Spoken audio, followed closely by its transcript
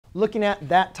looking at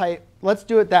that type, let's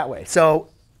do it that way. So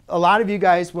a lot of you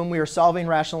guys, when we are solving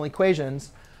rational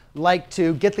equations, like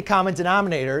to get the common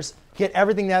denominators, get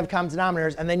everything that have common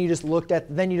denominators, and then you just wrote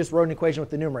an equation with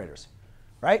the numerators,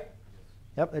 right?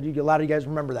 Yep, a lot of you guys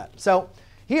remember that. So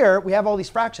here we have all these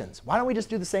fractions. Why don't we just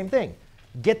do the same thing?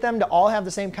 Get them to all have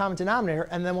the same common denominator,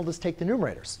 and then we'll just take the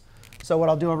numerators. So what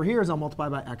I'll do over here is I'll multiply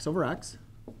by x over x,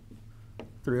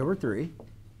 3 over 3,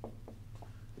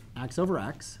 x over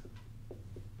x,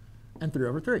 and 3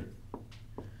 over 3.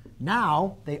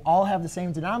 Now they all have the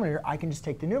same denominator. I can just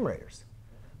take the numerators.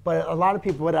 But a lot of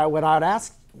people, when I would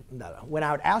ask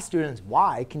students,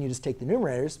 why can you just take the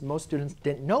numerators, most students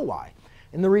didn't know why.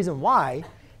 And the reason why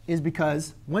is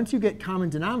because once you get common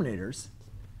denominators,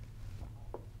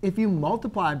 if you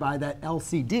multiply by that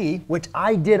LCD, which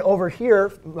I did over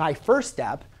here, my first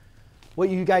step, what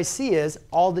you guys see is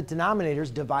all the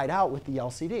denominators divide out with the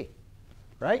LCD,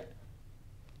 right?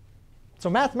 So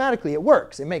mathematically, it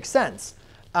works. It makes sense.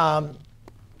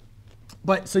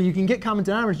 But so you can get common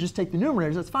denominators, just take the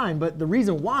numerators. That's fine. But the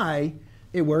reason why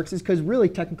it works is because really,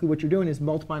 technically, what you're doing is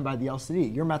multiplying by the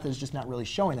LCD. Your method is just not really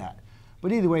showing that.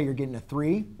 But either way, you're getting a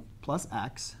 3 plus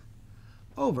x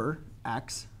over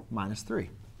x minus 3.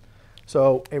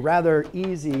 So a rather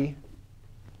easy,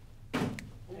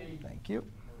 thank you.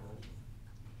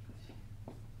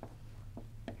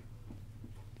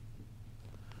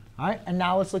 All right, and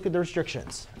now let's look at the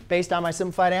restrictions. Based on my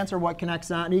simplified answer, what can x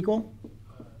not equal?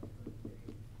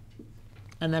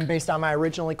 And then based on my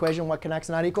original equation, what can x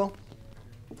not equal?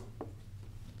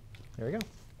 There we go.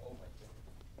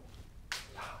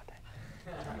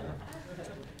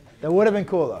 That would have been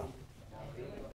cool, though.